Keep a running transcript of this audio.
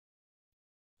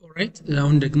Alright,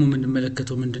 አሁን ደግሞ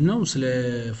የምንመለከተው ምንድነው ስለ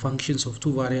functions of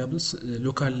two variables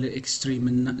local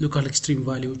extreme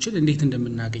ቫልዩዎችን እንዴት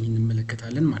እንደምናገኝ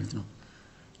እንመለከታለን ማለት ነው።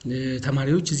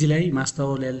 ተማሪዎች እዚህ ላይ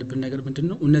ማስተዋል ያለብን ነገር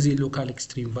ምንድነው እነዚህ ሎካል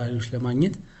ኤክስትሪም ቫልዩዎች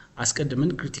ለማግኘት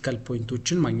አስቀድመን ክሪቲካል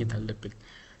ፖይንቶችን ማግኘት አለብን።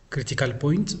 ክሪቲካል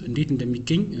ፖይንት እንዴት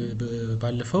እንደሚገኝ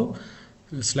ባለፈው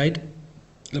ስላይድ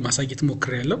ለማሳየት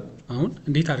ሞክሬያለሁ። አሁን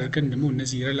እንዴት አድርገን ደግሞ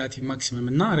እነዚህ ሪላቲቭ ማክሲመም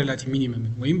እና ሪላቲቭ ሚኒመም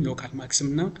ወይም ሎካል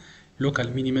ማክሲመም እና ሎካል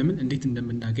ሚኒመምን እንዴት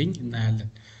እንደምናገኝ እናያለን።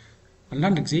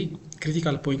 አንዳንድ ጊዜ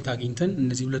ክሪቲካል ፖይንት አግኝተን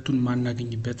እነዚህ ሁለቱን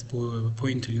ማናገኝበት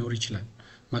ፖይንት ሊኖር ይችላል።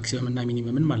 ማክሲመም እና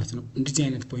ሚኒመምን ማለት ነው። እንደዚህ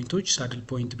አይነት ፖይንቶች ሳድል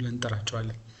ፖይንት ብለን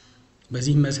እንጠራቸዋለን።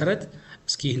 በዚህ መሰረት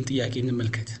እስኪ ይህን ጥያቄ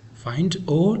እንመልከት። find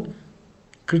all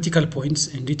critical points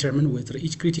and determine whether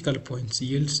each critical point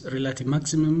yields relative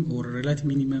maximum or relative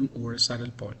minimum or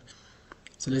saddle point.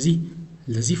 ስለዚህ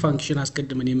ለዚህ ፋንክሽን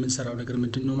አስቀድመን የምንሰራው ነገር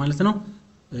ምንድነው ማለት ነው?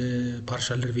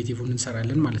 partial derivative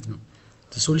እንሰራለን ማለት ነው።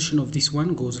 The solution of this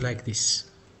one goes like this.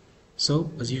 So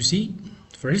as you see,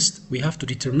 first we have to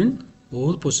determine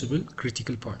all possible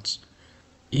critical points.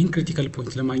 In critical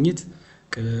point ለማግኘት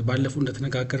ባለፈው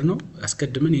እንደተነጋገርነው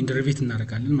አስቀድመን ኢንደሪቬት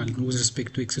እናደርጋለን ማለት ነው with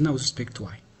respect to x እና with respect to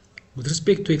y. With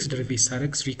respect to x derivate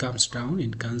ሳደርግ 3 comes down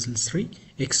and cancels 3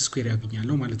 x square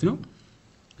ያገኛለሁ ማለት ነው።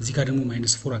 እዚህ ጋር ደግሞ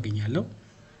 -4 አገኛለሁ።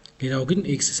 ሌላው ግን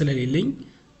x ስለሌለኝ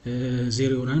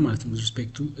 0 ይሆናል ማለት ነው with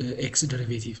respect to x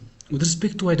derivative. With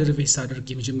respect to y derivative ሳደርግ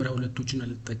የመጀመሪያው ሁለቶችን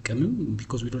አልተጠቀምም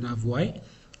because we don't have y.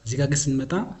 እዚህ ጋር ግን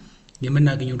ስንመጣ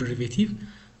የምናገኘው ዴሪቬቲቭ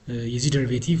የዚህ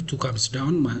ዴሪቬቲቭ 2 comes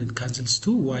down and cancels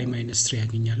 2 y - 3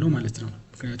 ያገኛለው ማለት ነው።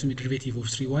 ምክንያቱም የዴሪቬቲቭ of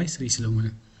 3y 3 ስለሆነ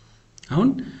አሁን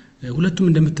ሁለቱም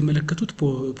እንደምትመለከቱት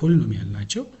ፖሊኖሚያል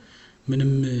ናቸው።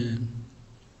 ምንም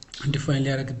ዲፋይን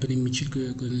ሊያደርግብን የሚችል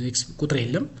ቁጥር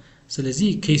የለም። ስለዚህ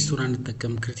ኬስቱን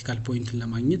አንጠቀም ክሪቲካል ፖይንትን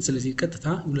ለማግኘት። ስለዚህ ቀጥታ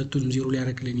ሁለቱንም 0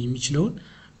 ሊያደርግልን የሚችለውን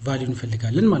ቫልዩ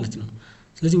እንፈልጋለን ማለት ነው።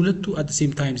 ስለዚህ ሁለቱ at the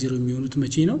same time 0 የሚሆኑት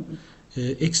መቼ ነው?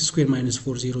 x square -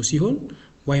 4 0 ሲሆን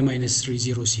y - 3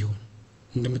 0 ሲሆን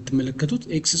እንደምትመለከቱት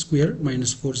x square -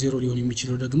 4 0 ሊሆን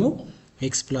የሚችለው ደግሞ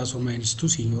x + or -2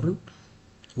 ሲኖር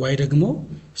y ደግሞ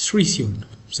 3 ሲሆን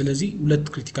ስለዚህ ሁለት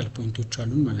ክሪቲካል ፖይንቶች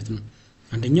አሉን ማለት ነው።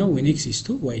 አንደኛው when x is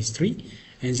 2 y is 3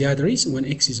 and the other is when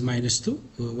x is -2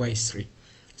 y is 3.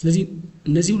 ስለዚህ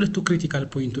እነዚህ ሁለቱ ክሪቲካል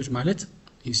ፖይንቶች ማለት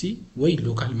you see ወይ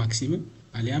ሎካል ማክሲመም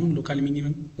አሊያም ሎካል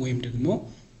ሚኒመም ወይም ደግሞ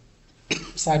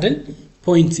ሳድል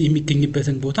ፖይንት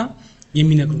የሚገኝበትን ቦታ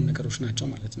የሚነግሩ ነገሮች ናቸው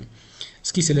ማለት ነው።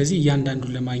 እስኪ ስለዚህ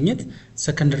እያንዳንዱን ለማግኘት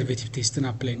ሰከንድ ዴሪቬቲቭ ቴስትን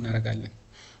አፕላይ እናደርጋለን።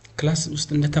 ክላስ ውስጥ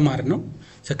እንደተማር ነው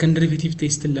ሰከንድ ዴሪቬቲቭ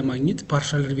ቴስትን ለማግኘት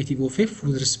ፓርሻል ዴሪቬቲቭ ኦፍ f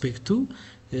with respect to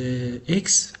x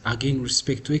again with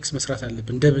respect to x መስራት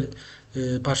አለብን። ደብል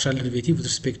ፓርሻል ዴሪቬቲቭ with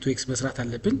respect to x መስራት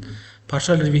አለብን።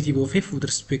 ፓርሻል ዴሪቬቲቭ ኦፍ f with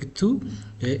respect to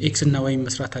x እና y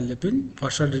መስራት አለብን።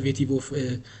 ፓርሻል ዴሪቬቲቭ ኦፍ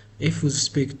f with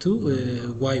respect to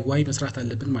y መስራት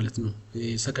አለብን ማለት ነው።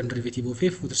 ሰከንድ ዴሪቬቲቭ ኦፍ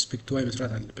f with respect to y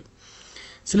መስራት አለብን።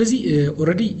 ስለዚህ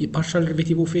ኦሬዲ ፓርሻል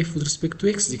ዴሪቬቲቭ ኦፍ f with respect to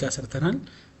x እዚህ ጋር ሰርተናል።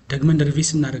 ደግመን ዴሪቬት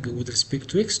ስናደርገው with respect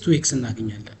to x 2x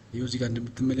እናገኛለን። ይሄው እዚህ ጋር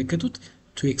እንደምትመለከቱት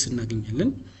 2x እናገኛለን።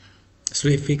 so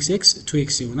fxx 2x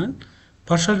ይሆናል።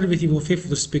 partial derivative of f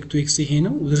with respect to x ይሄ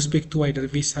ነው። with respect to y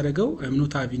ዴሪቬት ሳደርገው I'm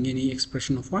not having any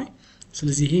expression of y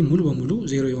ስለዚህ ይሄ ሙሉ በሙሉ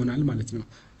 0 ይሆናል ማለት ነው።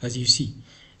 as you see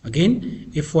again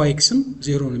fyxም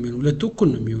 0 ነው የሚሆነው። ሁለቱ እኩል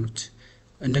ነው የሚሆኑት።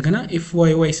 እንደገና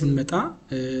fyy ስንመጣ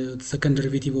second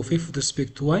derivative of f with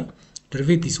respect to y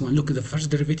derivate this one. Look, the first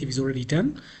derivative is already done.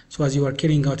 So as you are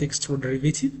carrying out extra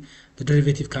derivative, the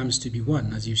derivative comes to be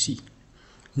 1 as you see.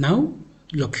 Now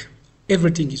look,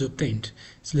 everything is obtained.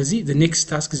 So let's see, the next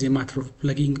task is a matter of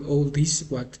plugging all these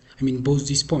both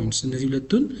these points. እነዚህ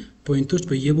ሁለቱን ፖይንቶች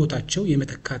በየቦታቸው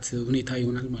የመተካት ሁኔታ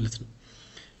ይሆናል ማለት ነው።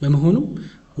 በመሆኑ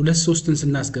 2 3ን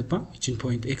ስናስገባ እቺን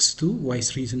ፖይንት x2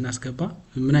 y3 ስናስገባ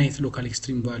ምን አይነት ሎካል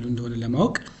ኤክስትሪም ቫልዩ እንደሆነ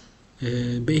ለማወቅ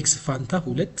በx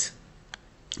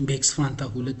ፋንታ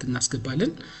 2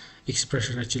 እናስገባለን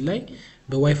ኤክስፕሬሽናችን ላይ።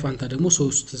 በy ፋንታ ደግሞ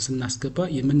 3 ስናስገባ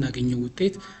የምናገኘው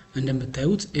ውጤት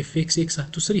እንደምታዩት fxx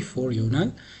 * 3 4 ይሆናል።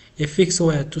 fxy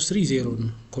 * 3 0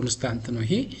 ነው፣ ኮንስታንት ነው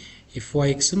ይሄ።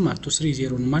 fyxም * 3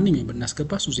 0 ነው፣ ማንኛውም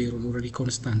ብናስገባ 0 ነው፣ ኦሬዲ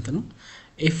ኮንስታንት ነው።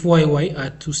 fyy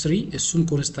 * 3 እሱም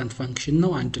ኮንስታንት ፋንክሽን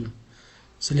ነው፣ አንድ ነው።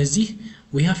 ስለዚህ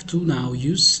we have to now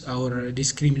use our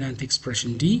discriminant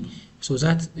expression d so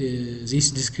that this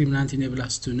discriminant enable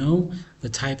us to know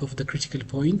the type of the critical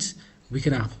points we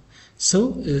can have. So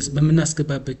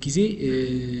በመናስገባበት ጊዜ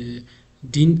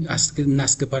ዲን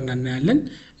እናስገባና እናያለን።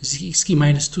 እስኪ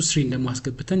 -2 3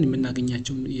 እንደማስገብተን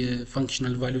የምናገኛቸው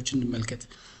የፋንክሽናል ቫልዩዎችን እንመልከት።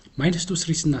 -2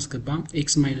 3 ስናስገባ x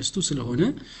 -2 ስለሆነ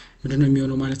ምንድነው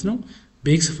የሚሆነው ማለት ነው?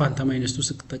 በx ፋንታ -2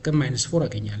 ስጠቀም -4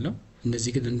 አገኛለሁ።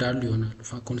 እነዚህ ግን እንዳሉ ይሆናሉ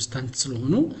ኮንስታንት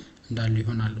ስለሆኑ እንዳሉ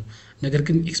ይሆናሉ ነገር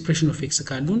ግን ኤክስፕሬሽን ኦፍ x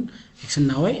ካሉን x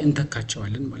እና y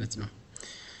እንተካቸዋለን ማለት ነው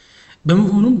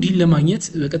በመሆኑም ዲን ለማግኘት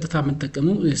በቀጥታ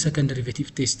የምንጠቀመው ሰከንድ ዴሪቬቲቭ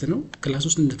ቴስት ነው ክላስ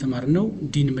ውስጥ እንደተማርነው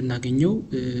ዲን የምናገኘው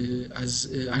as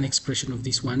an expression of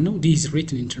this one no d is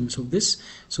written in terms of this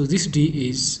so this d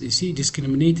is you see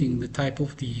discriminating the type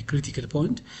of the critical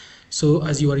point so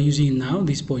as you are using now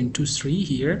this point 2 3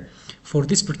 here for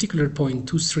this particular point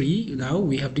 2 3 now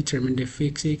we have determined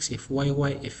fxx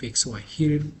fyy fxy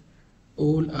here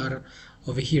all are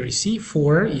over here you see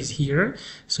 4 is here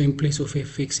so in place of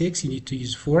fxx you need to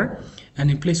use 4 and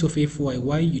in place of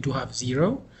fyy you do have 0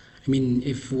 I mean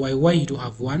if yy you do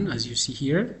have 1 as you see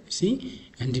here see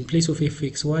and in place of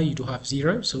fxy you do have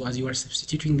 0 so as you are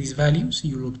substituting these values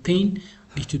you will obtain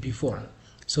d to be 4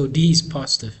 so d is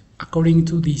positive according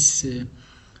to this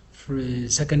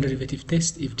second derivative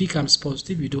test if d comes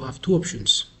positive you do have two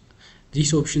options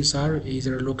these options are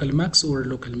either local max or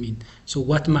local mean so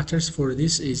what matters for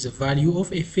this is the value of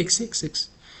fxx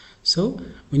so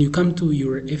when you come to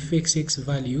your fxx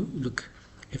value look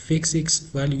fxx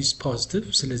value is positive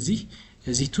ስለዚህ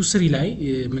እዚህ 2 3 ላይ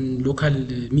ምን ሎካል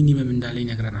ሚኒመም እንዳለ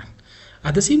ይነግረናል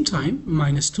at the same time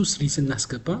 -2 3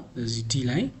 ስናስገባ እዚህ d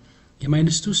ላይ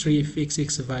የ-2 3 fxx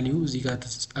value እዚህ ጋር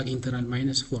አግኝተናል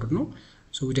 -4 ነው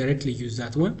so we directly use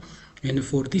that one and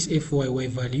for this fyy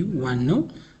value 1 ነው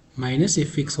minus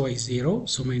fxy 0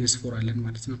 so -4 አለን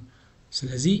ማለት ነው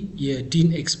ስለዚህ የዲን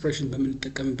ኤክስፕሬሽን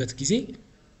በመንጠቀምበት ጊዜ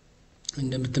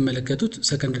እንደምትመለከቱት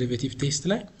ሰከንድ ዴሪቬቲቭ ቴስት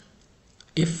ላይ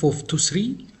f of 2 3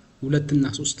 2 እና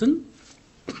 3ን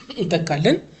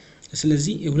እንተካለን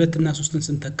ስለዚህ 2 እና 3ን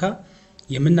ስንተካ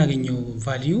የምናገኘው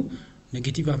ቫልዩ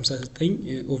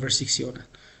 -59/6 ይሆናል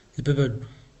ለበበሉ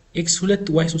x2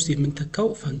 y3 የምንተካው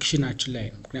ፈንክሽናችን ላይ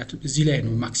ነው ምክንያቱም እዚህ ላይ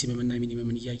ነው ማክሲመም እና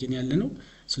ሚኒመምን ያያየን ያለ ነው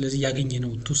ስለዚህ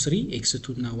ያገኘነው 2 3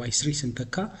 x2 እና y3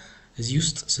 ስንተካ እዚህ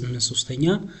ውስጥ 8/3ኛ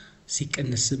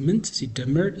ሲቀነስ 8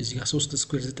 ሲደመር እዚህ ጋር 3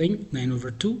 ስኩዌር 9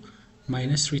 9/2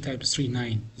 -3 times 3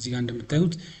 9 እዚህ ጋር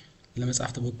እንደምታዩት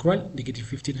ለመጻፍ ተሞክሯል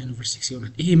 -59/6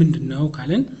 ይሆናል ይሄ ምንድነው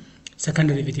ካለን ሰከንድ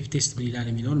ዴሪቬቲቭ ቴስት ምን ይላል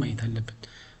የሚለውን ማየት አለብን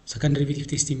ሰከንድ ዴሪቬቲቭ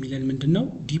ቴስት የሚለን ምንድነው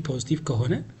d ፖዚቲቭ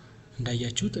ከሆነ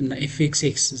እንዳያችሁት እና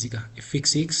fxx እዚህ ጋር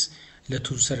fxx ለ2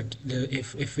 ሰርድ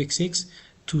fxx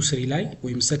 2 3 ላይ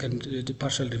ወይም ሰከንድ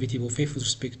ፓርሻል ዴሪቬቲቭ ኦፍ f with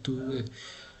respect to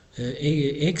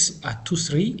x at 2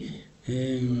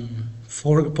 3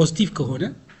 for ፖዚቲቭ ከሆነ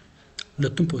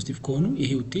ሁለቱም ፖዚቲቭ ከሆኑ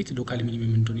ይሄ ውጤት ሎካል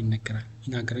ሚኒመም እንደሆነ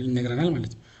ይነገራል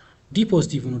ማለት ነው d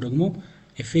ፖዚቲቭ ሆኖ ደግሞ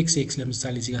fxx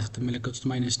ለምሳሌ እዚህ ጋር ተመለከቱት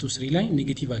 -2 3 ላይ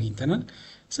ኔጌቲቭ አግኝተናል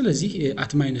ስለዚህ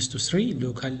at -2 3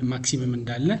 ሎካል ማክሲመም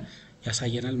እንዳለ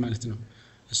ያሳየናል ማለት ነው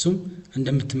እሱም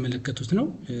እንደምትመለከቱት ነው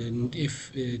if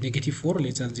 -4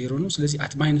 less than 0 ነው ስለዚህ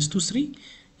at -2 3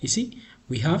 you see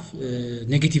we have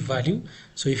negative value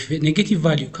so if negative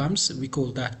value comes we call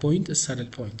that point a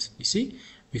saddle point you see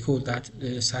we call that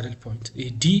saddle point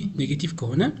d negative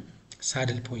ከሆነ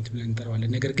saddle point ብለን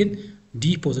እንጠራዋለን ነገር ግን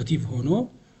d positive ሆኖ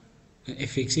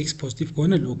fxx positive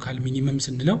ከሆነ local minimum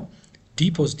ስንለው d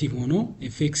positive ሆኖ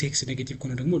fxx negative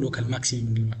ከሆነ ደግሞ local maximum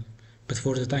እንለዋለን but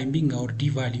for the time being our d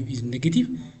value is negative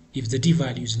if the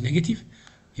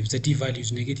d value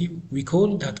is negative we call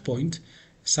that point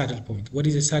saddle point what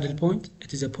is a saddle point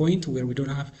it is a point where we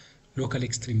don't have local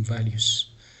extreme values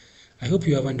I hope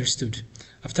you have understood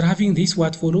after having this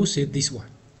what follows is this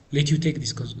one let you take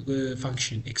this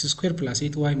function x squared plus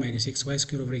 8y minus xy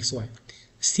squared over xy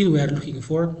still we are looking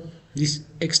for these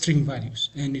extreme values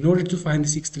and in order to find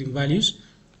these extreme values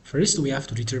first we have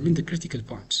to determine the critical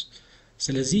points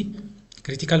ስለዚህ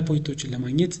ክሪቲካል ፖይንቶችን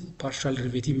ለማግኘት ፓርሻል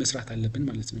ዴሪቬቲቭ መስራት አለብን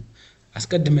ማለት ነው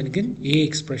አስቀድመን ግን ይሄ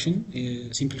ኤክስፕሬሽን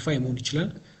ሲምፕሊፋይ መሆን ይችላል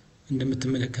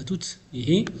እንደምትመለከቱት ይሄ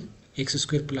x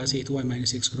squared plus 8y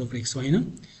minus x squared over xy ነው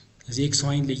እዚህ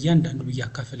xy ለእያንዳንዱ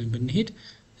ያካፈልን ብንሄድ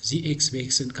እዚህ x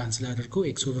በxን ካንስል አድርጎ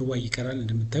x over y ይቀራል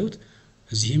እንደምታዩት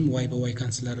እዚህም y በy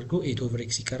ካንስል አድርጎ 8 over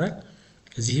x ይቀራል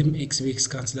እዚህም x በx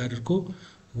ካንስል አድርጎ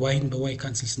y by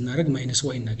cancel ስናደርግ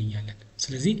 -y እናገኛለን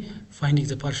ስለዚህ finding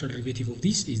the partial derivative of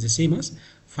this is the same as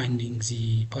finding the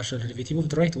partial derivative of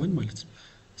the right one ማለት ነው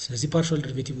ስለዚህ partial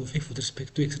derivative of f with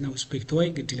respect to x እና with respect to y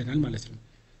ግድ ይለናል ማለት ነው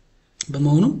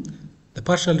በመሆኑም the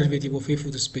partial derivative of f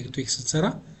with respect to x እንሰራ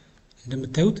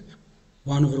እንደምታዩት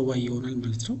 1 over y ይሆናል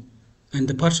ማለት ነው and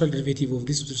the partial derivative of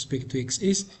this with respect to x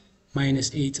is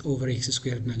 -8 over x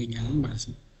squared እናገኛለን ማለት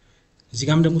ነው እዚህ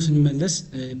ጋርም ደግሞ ስንመለስ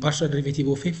partial derivative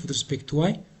of f with respect to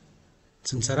y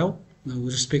ስንሰራው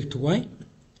with respect to y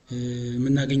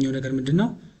የምናገኘው ነገር ምንድነው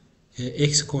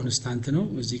x ኮንስታንት ነው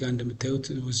እዚህ ጋር እንደምታዩት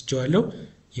ወስጀዋለሁ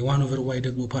የ1 over y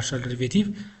ደግሞ partial derivative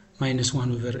 -1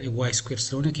 over y squared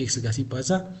ስለሆነ kx ጋር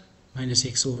ሲባዛ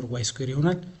 -x over y squared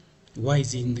ይሆናል y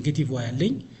is negative y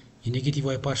አለኝ የኔጌቲቭ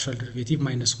y ፓርሻል ዴሪቬቲቭ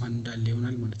 -1 እንዳለ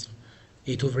ይሆናል ማለት ነው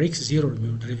 8 over x 0 ነው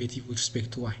የሚሆነው ዴሪቬቲቭ with respect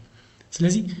to y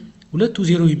ስለዚህ ሁለቱ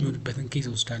 0 የሚሆንበትን ኬዝ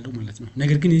ወስዳለሁ ማለት ነው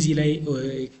ነገር ግን እዚህ ላይ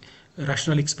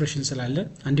ራሽናል ኤክስፕሬሽን ስላለ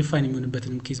አንዲፋይን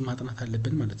የሚሆንበትን ኬዝ ማጥናት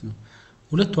አለብን ማለት ነው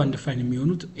ሁለቱ አንዲፋይን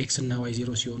የሚሆኑት x እና y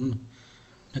 0 ሲሆኑ ነው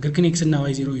ነገር ግን x እና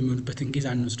y 0 የሚሆንበትን ኬዝ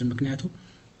አንወስድም ምክንያቱም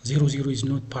 0 is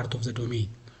not part of the domain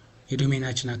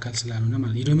የዶሜናችን አካል ስላልሆነ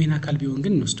ማለት የዶሜን አካል ቢሆን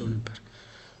ግን እንወስደው ነበር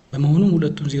በመሆኑም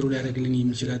ሁለቱም 0 ሊያደርግልን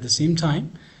የሚችል at the same time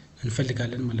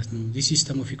እንፈልጋለን ማለት ነው this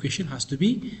system of equation has to be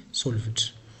solved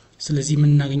ስለዚህ ምን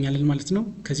እናገኛለን ማለት ነው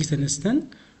ከዚህ ተነስተን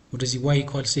ወደዚህ y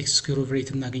equals x square over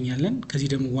 8 እናገኛለን ከዚህ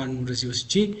ደግሞ 1 ወደዚህ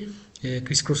ወስጄ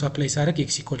ክሪስ ክሮስ አፕላይ ሳደርግ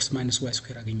x equals -y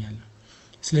square አገኛለሁ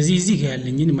ስለዚህ እዚህ ጋር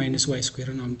ያለኝን -y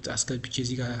square ነው አስቀምጬ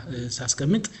እዚህ ጋር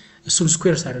ሳስቀምጥ እሱን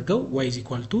ስኩዌር ሳደርገው y is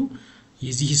equal to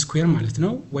የዚህ ስኩዌር ማለት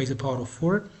ነው y the power of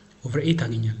 4 over 8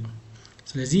 አገኛለሁ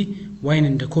ስለዚህ y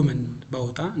እንደ ኮመን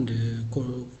ባወጣ እንደ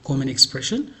ኮመን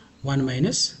ኤክስፕሬሽን 1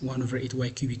 minus 1 over 8 y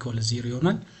cube equals 0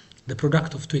 ይሆናል the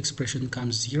product of two expression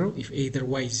comes 0 if either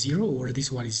y is 0 or this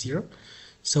one is 0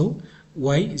 so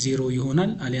y 0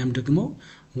 ይሆናል አሊያም ደግሞ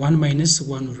 1 minus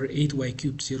 1 over 8 y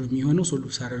cubed 0 የሚሆነው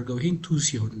ሶልቭ ሳደርገው ይሄን 2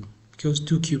 ሲሆን ነው because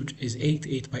 2 cubed is 8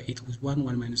 8 by 8 with 1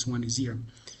 1 minus 1 is 0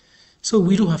 so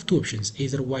we do have two options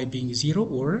either y being 0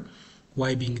 or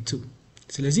y being 2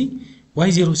 ስለዚህ y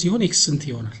 0 ሲሆን x ስንት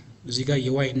ይሆናል እዚህ ጋር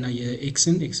የy እና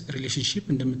የxን ሪሌሽንሺፕ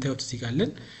እንደምታዩት እዚህ ጋር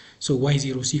አለን so y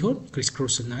 0 ሲሆን ክሪስ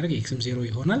ክሮስ እናደርግ x 0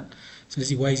 ይሆናል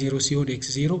ስለዚህ y 0 ሲሆን x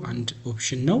 0 አንድ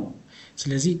ኦፕሽን ነው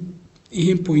ስለዚህ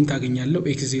ይሄን ፖይንት አገኛለሁ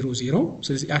x 0 0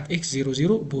 ስለዚህ at x 0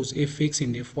 0 both fx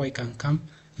and fy can come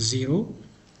 0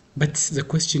 but the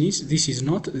question is this is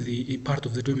not the part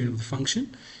of the domain of the function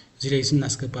እዚህ ላይ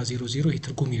ስናስገባ 0 0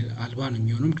 የትርጉም አልባ ነው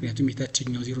የሚሆነው ምክንያቱም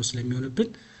የታችኛው 0 ስለሚሆንብን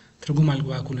ትርጉም አልባ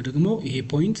ከሆነ ደግሞ ይሄ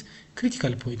ፖይንት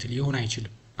ክሪቲካል ፖይንት ሊሆን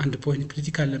አይችልም አንድ ፖይንት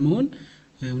ክሪቲካል ለመሆን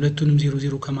ሁለቱንም 0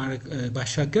 0 ከማድረግ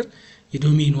ባሻገር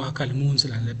የዶሜኑ አካል መሆን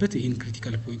ስላለበት ይሄን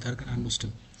ክሪቲካል ፖይንት አድርገን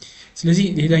አንወስድም ስለዚህ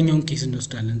ሌላኛውን ኬዝ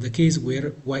እንወስዳለን the case where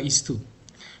y is 2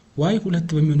 y ሁለት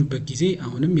በሚሆኑበት ጊዜ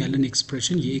አሁንም ያለን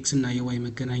ኤክስፕሬሽን የx እና የy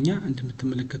መገናኛ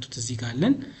እንደምትመለከቱት እዚህ ጋር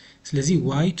አለን ስለዚህ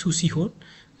y 2 ሲሆን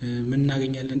ምን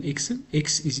እናገኛለን x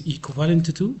is equivalent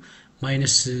to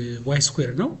minus y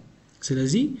square ነው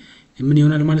ስለዚህ ምን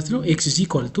ይሆናል ማለት ነው x is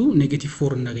equal to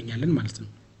 -4 እናገኛለን ማለት ነው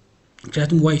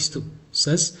ምክንያቱም y is 2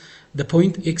 says the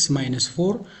point x minus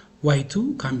 4 y2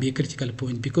 can be a critical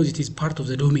point because it is part of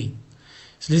the domain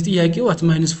ስለዚህ ጥያቄው at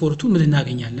 -4 ምን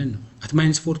እናገኛለን ነው at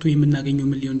 -4 የምናገኘው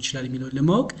ምን ሊሆን ይችላል የሚለው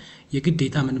ለማወቅ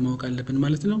የግዴታ ምን ማወቅ አለብን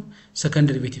ማለት ነው ሰከንድ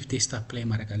ዴሪቬቲቭ ቴስት አፕላይ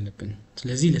ማድረግ አለብን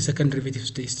ስለዚህ ለሰከንድ ዴሪቬቲቭ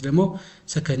ቴስት ደግሞ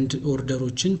ሰከንድ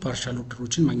ኦርደሮችን ፓርሻል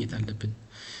ኦርደሮችን ማግኘት አለብን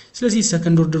ስለዚህ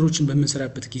ሰከንድ ኦርደሮችን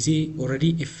በመንሰራበት ጊዜ ኦሬዲ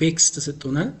fx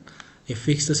ተሰጥቶናል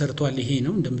fx ተሰርቷል ይሄ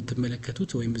ነው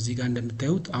እንደምትመለከቱት ወይም እዚህ ጋር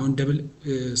እንደምታዩት አሁን ደብል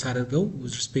ሳደርገው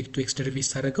with respect to x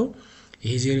derivative ሳደርገው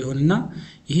ይሄ 0 ይሆንና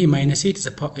ይሄ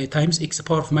 -8 times x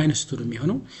power of -2 ነው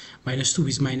የሚሆነው -2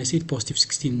 with -8 positive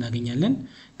 16 እናገኛለን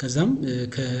ከዛም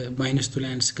ከ-2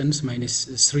 ላይ አንድ ስቀንስ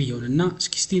 -3 ይሆንና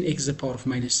 16 x the power of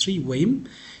 -3 ወይም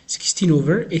 16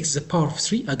 over x the power of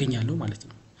 3 አገኛለሁ ማለት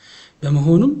ነው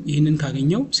በመሆኑም ይሄንን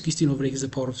ካገኘው 16 over x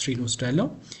the power of 3 ነው ወስዳለሁ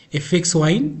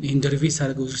fxy in derivative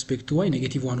ሳደርገው with respect to y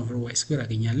 -1 over y square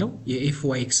አገኛለሁ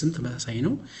የfyx ም ተመሳሳይ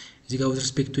ነው እዚህ ጋር with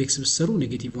respect to x ብትሰሩ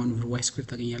 -1 over y square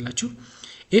ታገኛላችሁ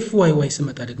fyy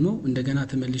ስመጣ ደግሞ እንደገና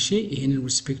ተመልሼ ይሄንን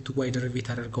with respect to y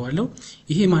derivative አደርገዋለሁ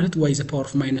ይሄ ማለት y the power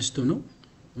of -2 ነው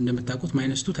እንደምታውቁት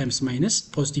 -2 times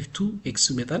positive 2x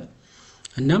ይመጣል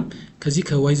እናም ከዚህ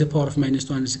ከy the power of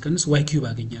 -2 አንድ ስቀንስ y cube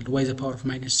አገኛለሁ y the power of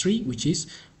 -3 which is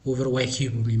over y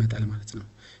cube ነው ይመጣል ማለት ነው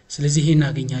ስለዚህ ይሄን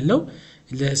አገኛለሁ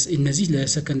ለእነዚህ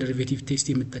ለሰከንድ ዴሪቬቲቭ ቴስት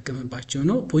የምትጠቀምባቸው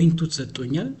ነው ፖይንቱ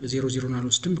ተሰጥቶኛል 0 0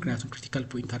 አልወስድም ምክንያቱም ክሪቲካል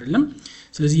ፖይንት አይደለም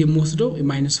ስለዚህ የምወስደው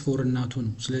 -4 እና 2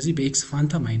 ነው ስለዚህ በx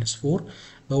ፋንታ -4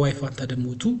 በy ፋንታ ደግሞ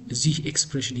 2 እዚህ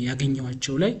ኤክስፕሬሽን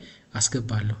ያገኘዋቸው ላይ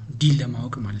አስገባለሁ ዲል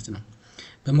ለማወቅ ማለት ነው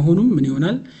በመሆኑም ምን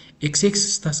ይሆናል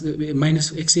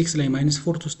xx ላይ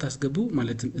 -4 ታስገቡ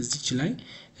ማለት እዚች ላይ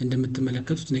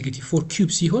እንደምትመለከቱት -4 ኪዩብ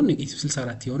ሲሆን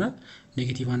 -64 ይሆናል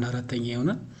 -1/4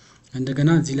 ይሆናል እንደገና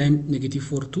እዚህ ላይ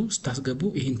 -4 ታስገቡ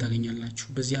ይሄን ታገኛላችሁ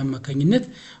በዚህ አማካኝነት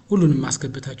ሁሉንም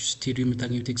ማስከበታችሁ ስትሄዱ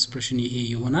የምታገኙት ኤክስፕሬሽን ይሄ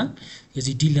ይሆናል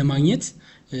ለዚህ ዲ ለማግኘት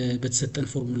በተሰጠን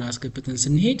ፎርሙላ አስገብተን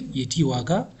ስንሄድ የዲ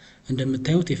ዋጋ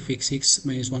እንደምታዩት fxx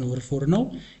 -1/4 ነው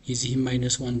የዚህም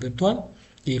 -1 ገብቷል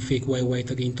fxy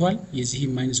ተገኝቷል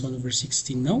የዚህም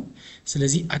 -1/16 ነው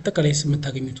ስለዚህ አጠቃላይ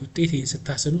የምታገኙት ውጤት ይሄን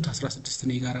ስታሰሉት 16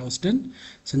 ነው ጋራ ወስደን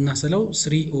ስናሰለው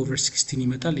 3/16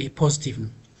 ይመጣል ይሄ ፖዚቲቭ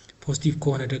ነው ፖዚቲቭ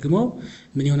ከሆነ ደግሞ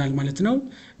ምን ይሆናል ማለት ነው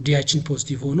ዲያችን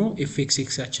ፖዚቲቭ ሆኖ fx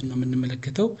ያችን ነው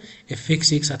የምንመለከተው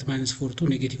fx at -4 to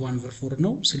 -1/4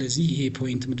 ነው ስለዚህ ይሄ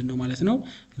ፖይንት ምንድነው ማለት ነው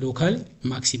ሎካል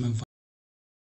ማክሲመም